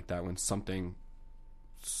situations like that when something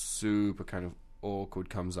super kind of awkward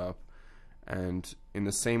comes up, and in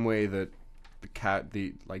the same way that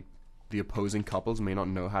the opposing couples may not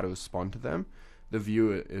know how to respond to them, the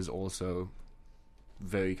viewer is also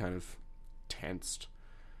very kind of tensed.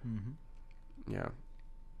 Yeah.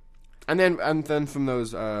 And then from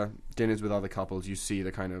those dinners with other couples, you see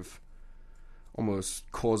the kind of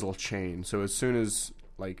almost causal chain. So as soon as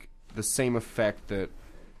like the same effect that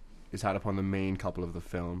is had upon the main couple of the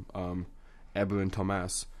film, Ebba and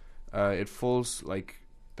Thomas, it falls like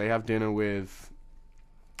they have dinner with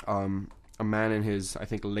a man in his, I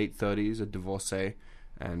think, late 30s, a divorcee,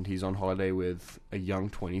 and he's on holiday with a young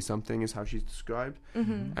 20-something is how she's described.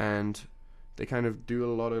 And they kind of do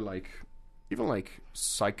a lot of even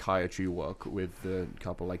psychiatry work with the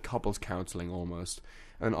couple, like couples counseling almost.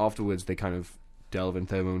 And afterwards they kind of delve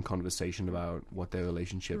into their own conversation about what their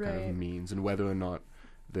relationship kind of means, and whether or not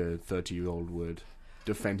the 30-year-old would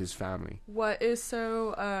defend his family. What is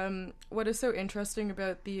so interesting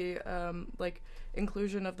about the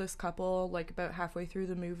inclusion of this couple, like about halfway through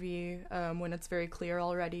the movie, when it's very clear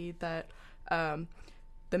already that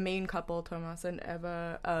the main couple, Thomas and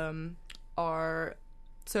Eva, are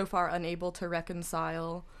so far unable to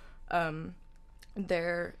reconcile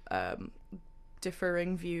their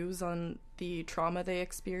differing views on the trauma they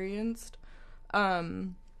experienced, that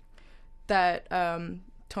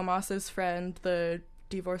Thomas's friend, the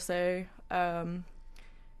divorcee,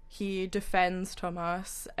 he defends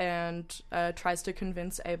Thomas and tries to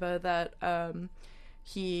convince Eva that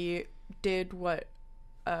he did what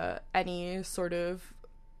any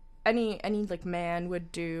man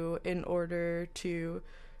would do in order to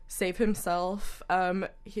save himself.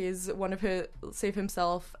 Save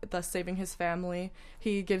himself, thus saving his family.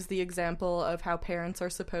 He gives the example of how parents are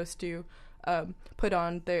supposed to put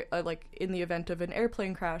on their in the event of an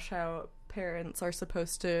airplane crash, how parents are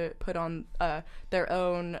supposed to put on their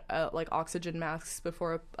own oxygen masks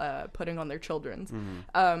before putting on their children's.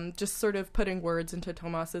 Just sort of putting words into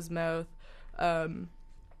Thomas's mouth, trying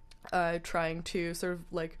to sort of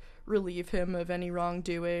relieve him of any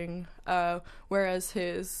wrongdoing, whereas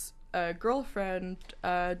his girlfriend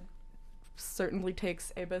certainly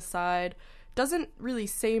takes Eba's side, doesn't really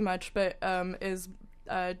say much, but is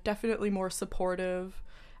definitely more supportive,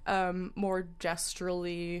 more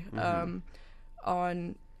gesturally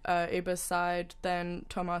on Eba's side than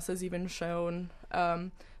Thomas has even shown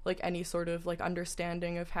any sort of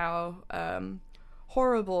understanding of how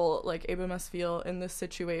horrible Eba must feel in this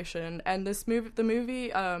situation. And the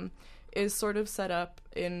movie is sort of set up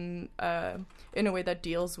in a way that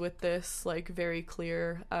deals with this very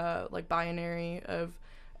clear binary of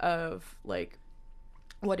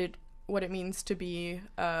what it means to be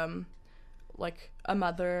like a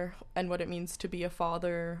mother and what it means to be a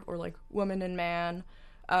father, or like woman and man,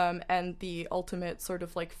 and the ultimate sort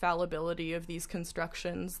of like fallibility of these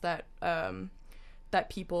constructions that that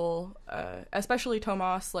people, especially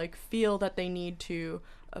Tomas, like feel that they need to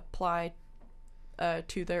apply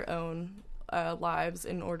to their own lives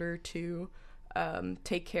in order to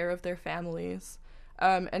take care of their families.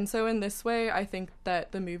 And so in this way, I think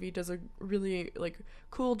that the movie does a really like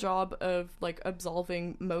cool job of like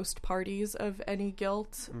absolving most parties of any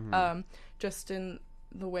guilt, just in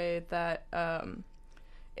the way that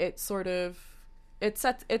it sort of it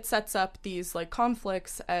sets up these like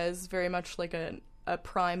conflicts as very much like a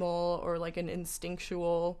primal or like an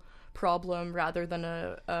instinctual problem rather than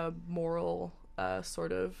a moral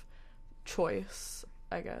sort of choice,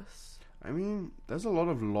 I guess. I mean, there's a lot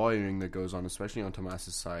of lawyering that goes on, especially on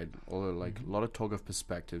Tomas's side. Although, like, a lot of talk of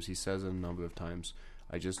perspectives. He says it a number of times.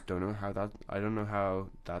 I just don't know how I don't know how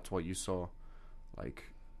that's what you saw.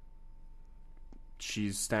 Like,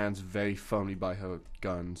 she stands very firmly by her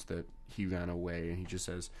guns that he ran away, and he just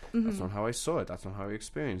says, "That's not how I saw it. That's not how I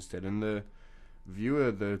experienced it." And the viewer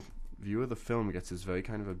of the film gets this very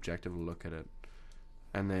kind of objective look at it.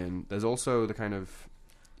 And then there's also the kind of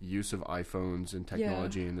use of iPhones and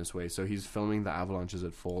technology in this way. So he's filming the avalanche as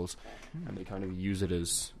it falls, and they kind of use it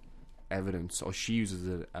as evidence, or she uses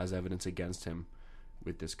it as evidence against him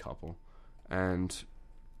with this couple. And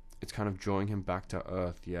it's kind of drawing him back to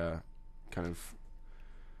earth, kind of.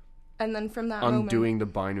 And then from that undoing the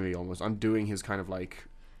binary, almost undoing his kind of like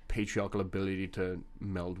patriarchal ability to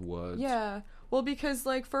meld words. Yeah. Well, because,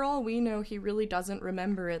 like, for all we know, he really doesn't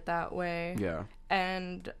remember it that way. Yeah.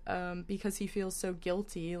 And because he feels so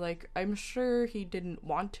guilty, like, I'm sure he didn't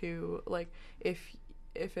want to, like, if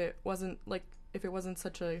it wasn't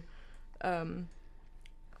such a,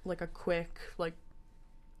 like, a quick, like,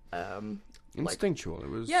 instinctual. Like, it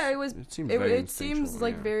was. Yeah, it was. It seemed very it seems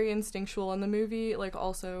like very instinctual, and the movie, like,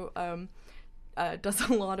 also does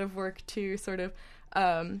a lot of work to sort of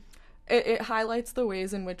It highlights the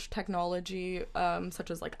ways in which technology,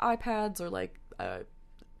 such as like iPads or like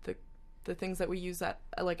the things that we use at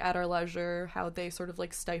our leisure, how they sort of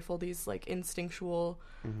like stifle these like instinctual,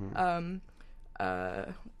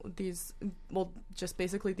 just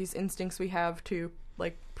basically these instincts we have to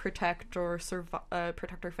like protect or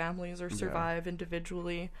protect our families or survive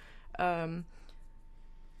individually, and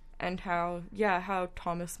how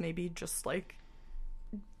Thomas maybe just like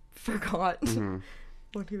forgot.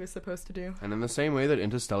 What he was supposed to do. And in the same way that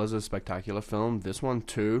Interstellar is a spectacular film, this one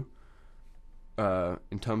too,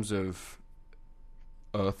 in terms of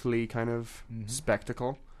earthly kind of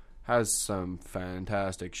spectacle, has some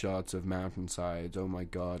fantastic shots of mountainsides. Oh my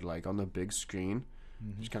god, like on the big screen,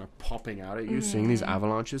 just kind of popping out at you, seeing these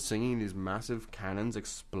avalanches, seeing these massive cannons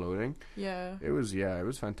exploding. Yeah. It was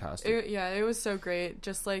fantastic. It was so great,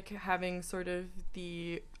 just like having sort of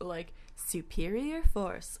the like superior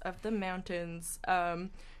force of the mountains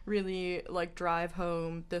really like drive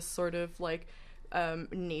home this sort of like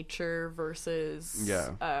nature versus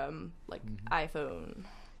like iPhone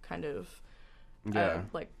kind of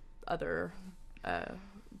like other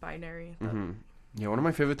binary. Yeah, one of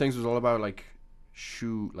my favorite things was all about like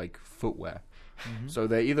footwear. So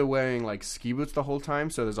they're either wearing like ski boots the whole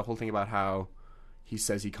time, so there's a whole thing about how he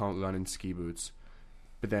says he can't run in ski boots,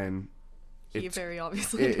 but then he very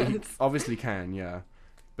obviously does. He obviously can, yeah.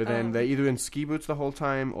 But then they're either in ski boots the whole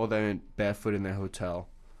time or they're barefoot in their hotel.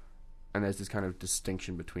 And there's this kind of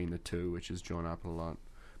distinction between the two, which is drawn up a lot.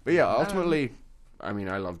 But yeah, ultimately, I mean,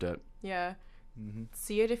 I loved it. Yeah.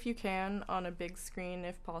 See it if you can on a big screen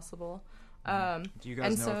if possible. Do you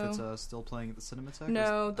guys know if it's still playing at the Cinematheque?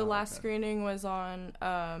 No, the last screening was on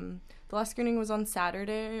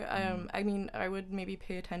Saturday. I mean, I would maybe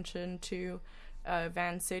pay attention to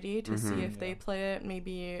Van City to see if they play it.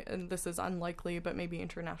 Maybe, and this is unlikely, but maybe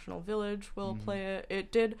International Village will play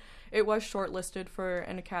it. It was shortlisted for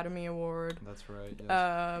an Academy Award. That's right. Yes.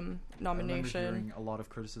 Nomination. I remember hearing a lot of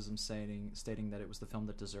criticism stating that it was the film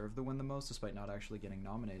that deserved the win the most, despite not actually getting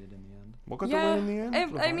nominated in the end. What got the win in the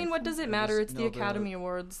end? I mean, what does it matter? It's the Academy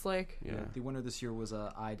Awards. Like, the winner this year was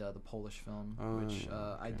Ida, the Polish film, which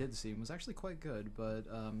I did see and was actually quite good. But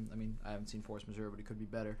I mean, I haven't seen Force Majeure, but it could be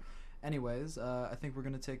better. Anyways, I think we're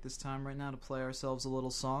going to take this time right now to play ourselves a little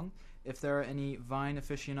song. If there are any Vine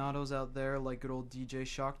aficionados out there like good old DJ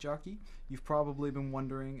Shock Jockey, you've probably been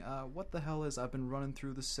wondering, what the hell is I've been running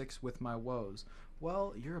through the 6 with my woes?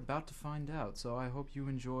 Well, you're about to find out, so I hope you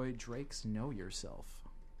enjoy Drake's Know Yourself.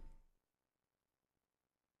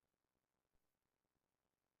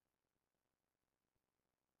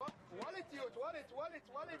 Wallet, youth, wallet.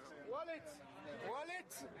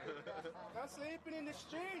 Not sleeping in the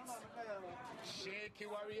streets. Shaky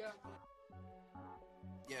warrior.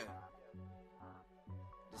 Yeah.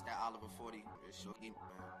 This that Oliver 40. It's show man.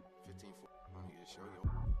 15 40. It's show you.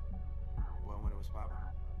 Well, when it was popping.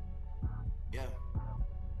 Yeah.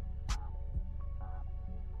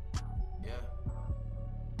 Yeah.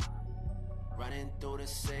 Running through the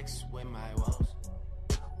 6 with my woes.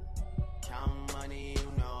 Count money,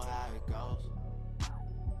 you know how it goes.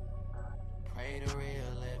 Pray the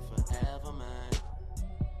real live forever, man.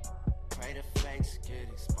 Pray the fakes get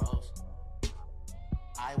exposed.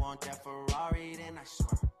 I want that Ferrari, then I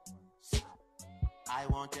swear. I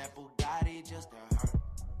want that Bugatti just to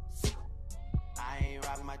hurt. I ain't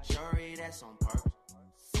rock my jewelry, that's on purpose.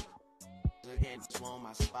 Again, just want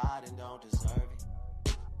my spot and don't deserve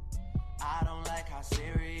it. I don't like how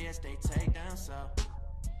serious they take themselves.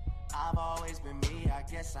 I've always been me, I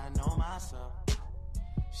guess I know myself.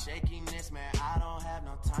 Shakiness, man, I don't have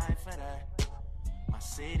no time for that. My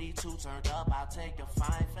city too turned up, I'll take a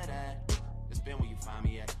fine for that. That's been where you find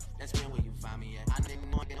me at. That's been where you find me at. I didn't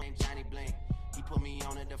know named Johnny Blink. He put me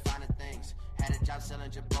on to the finer things. Had a job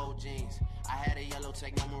selling Jabot jeans. I had a yellow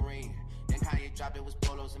Techno Marine. Then Kanye dropped it was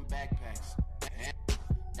polos and backpacks.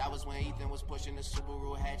 That was when Ethan was pushing the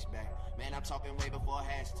Subaru hatchback. Man, I'm talking way before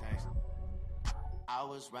hashtags. I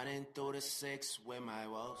was running through the 6 with my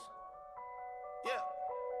woes. Yeah.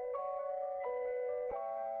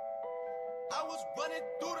 I was running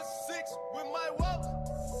through the 6 with my woes.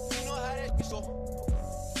 You know how that go.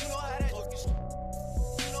 You know how that go.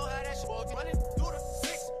 You know how that shit running through the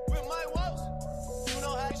 6 with my woes. You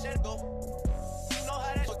know how that shit go. You know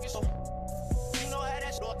how that go. You know how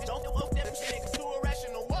that shit go. Don't do them shit too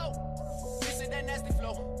irrational. Whoa. This is that nasty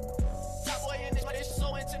flow. Top boy in this, but it's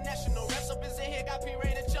so international. Reps up is in here, got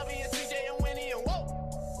P-Rain and Chubby and TJ and Winnie and whoa.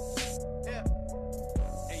 Yeah.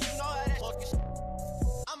 And you know how that shit.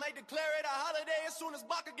 I might declare it a holiday as soon as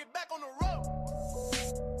Baka get back on the road.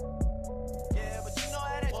 Yeah, but you know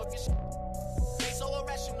how that fucking shit. They so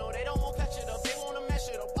irrational, they don't want to patch it up, they want to mash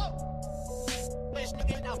it up. Whoa. Bitch,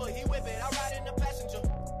 nigga now, but he whip it, I ride in the passenger.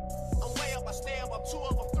 I'm way up, I stay up, I'm 2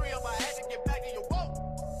 up, I'm 3 up, I had to get back to your whoa.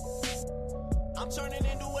 I'm turning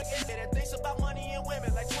into a kid that thinks about money and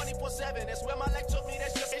women like 24/7. That's where my leg took me,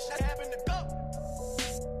 that's just shit happened to go.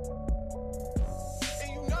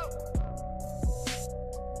 And you know,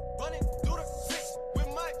 running through the 6 with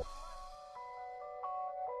my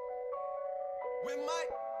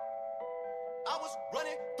I was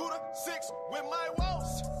running through the 6 with my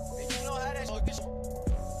woes. And you know how that shit.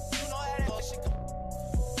 You know how that shit.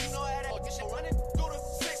 You know how that shit. Running through the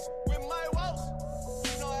 6 with my woes.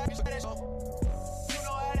 You know how that shit. You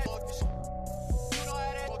know how that shit. You know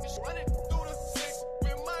how that shit. Running through the 6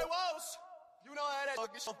 with my woes. You know how that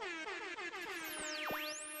shit.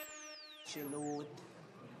 Chill out.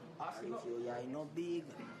 I think you are no big.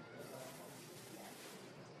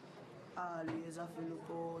 Always have to look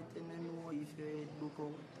out and then know if you're head book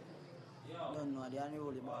out. Don't know, they are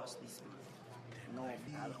only boss this man. No,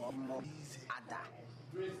 I'll come up. Ada.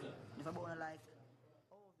 If I born a life.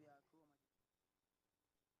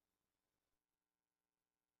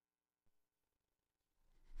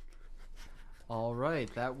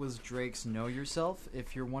 Alright, that was Drake's Know Yourself.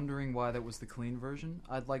 If you're wondering why that was the clean version,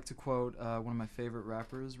 I'd like to quote one of my favorite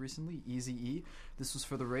rappers recently, Eazy-E. This was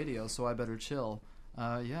for the radio, so I better chill.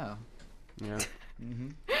 Yeah. Yeah.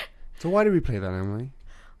 Mm-hmm. So why did we play that, Emily?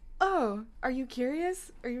 Oh, are you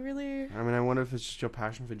curious? Are you really? I mean, I wonder if it's just your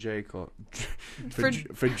passion for Jake or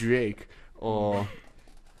for Drake or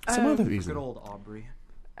some other reason. Good old Aubrey.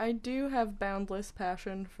 I do have boundless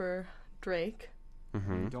passion for Drake.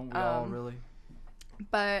 Mm-hmm. Don't we all really?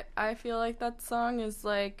 But I feel like that song is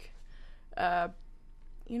like,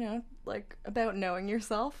 you know, like about knowing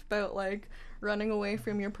yourself, about like running away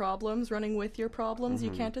from your problems, running with your problems.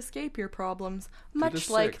 You can't escape your problems. Much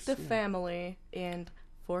like The Family in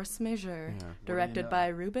Force Majeure, directed by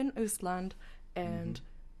Ruben Östlund and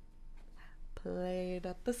played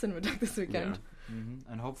at the Cinematheque this weekend. Yeah.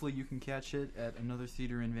 Mm-hmm. And hopefully you can catch it at another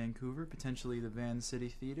theater in Vancouver, potentially the Van City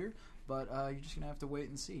Theater. But you're just going to have to wait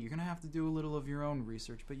and see. You're going to have to do a little of your own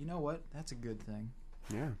research. But you know what? That's a good thing.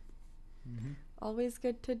 Yeah. Mm-hmm. Always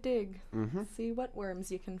good to dig. See what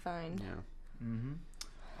worms you can find. Yeah. Mm-hmm.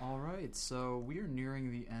 All right. So we are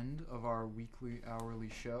nearing the end of our weekly hourly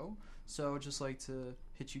show. So I'd just like to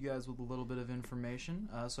hit you guys with a little bit of information.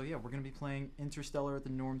 So yeah, we're going to be playing Interstellar at the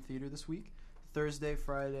Norm Theater this week. Thursday,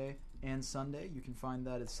 Friday, and Sunday. You can find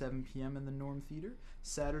that at 7 p.m. in the Norm Theater.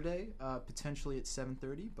 Saturday, potentially at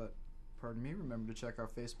 7:30, but pardon me, remember to check our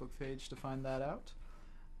Facebook page to find that out.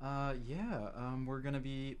 We're going to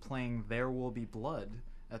be playing There Will Be Blood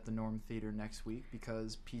at the Norm Theater next week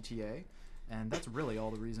because PTA, and that's really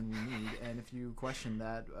all the reason we need. And if you question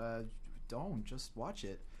that, don't, just watch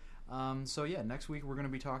it. So yeah, next week we're going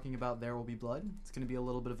to be talking about There Will Be Blood. It's going to be a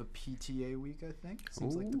little bit of a PTA week, I think.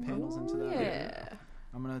 Seems like the panel's into that. Yeah.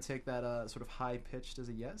 I'm going to take that sort of high-pitched as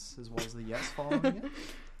a yes, as well as the yes following it.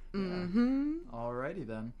 Mm-hmm. Alrighty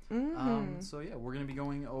then. Mm-hmm. So yeah, we're going to be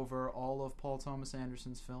going over all of Paul Thomas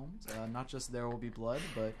Anderson's films, not just There Will Be Blood,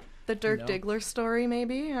 but the Dirk Diggler story,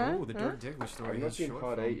 maybe, huh? Oh, the Dirk Diggler story. I've not seen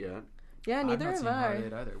Part 8 yet. Yeah, neither I've have not seen I. Part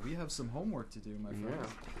 8 either. We have some homework to do, my friend.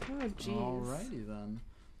 Oh, jeez. Alrighty then.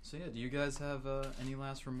 So yeah, do you guys have any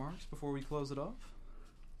last remarks before we close it off?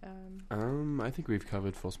 I think we've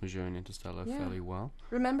covered Force Majeure and Interstellar fairly well.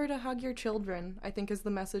 Remember to hug your children, I think, is the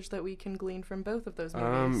message that we can glean from both of those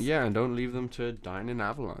movies. Yeah, and don't leave them to die in an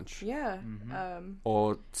avalanche. Yeah.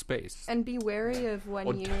 Or space. And be wary of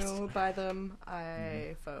when you buy them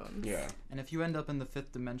iPhones. Yeah. And if you end up in the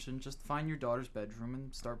fifth dimension, just find your daughter's bedroom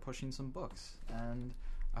and start pushing some books. And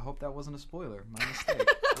I hope that wasn't a spoiler. My mistake.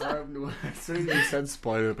 As soon as you said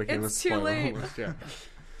spoiler, it became It's a spoiler. too late. Almost, yeah.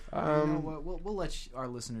 You know what? We'll let our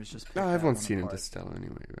listeners just pick No, that everyone's one seen apart. Interstellar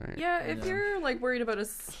anyway, right? Yeah, if you're like worried about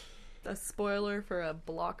a spoiler for a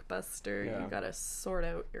blockbuster, you gotta sort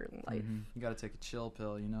out your life. You gotta take a chill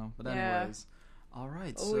pill, you know. But Yeah. anyways, all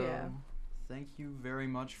right. Oh, so yeah. thank you very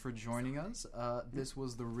much for joining us. This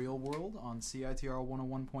was The Real World on CITR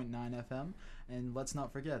 101.9 FM, and let's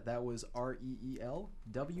not forget that was REELWHIRLED.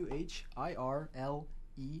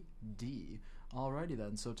 Alrighty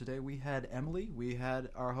then. So today we had Emily, we had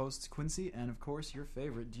our hosts Quincy, and of course your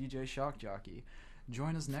favorite DJ Shock Jockey.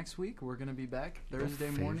 Join us next week. We're gonna be back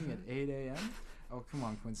Thursday morning at 8 a.m. Oh, come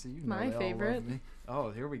on, Quincy. You know My they all love favorite. me.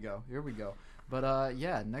 Oh, here we go. But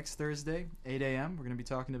yeah, next Thursday, 8 a.m., we're gonna be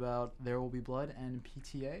talking about There Will Be Blood and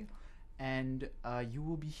PTA, and you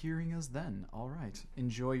will be hearing us then. All right.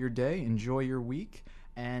 Enjoy your day. Enjoy your week,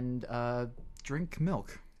 and drink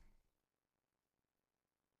milk.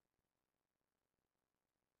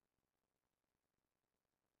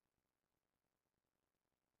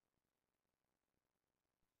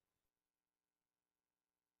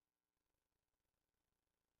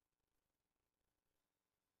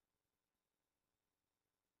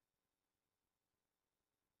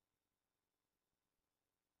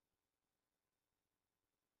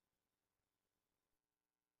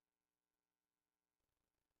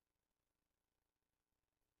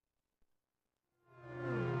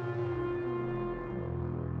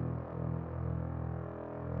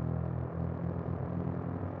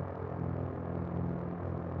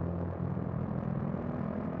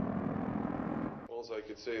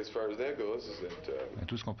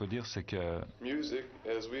 Tout ce qu'on peut dire, c'est que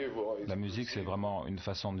la musique, c'est vraiment une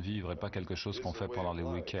façon de vivre et pas quelque chose qu'on fait pendant les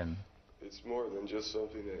week-ends.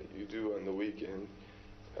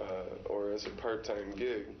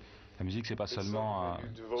 La musique, c'est pas seulement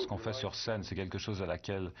ce qu'on fait sur scène, c'est quelque chose à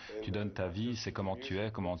laquelle tu donnes ta vie, c'est comment tu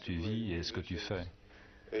es, comment tu vis et ce que tu fais.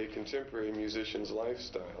 Et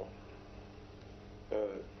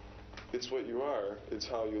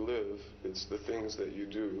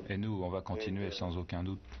nous, on va continuer sans aucun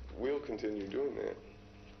doute. We'll continue doing that.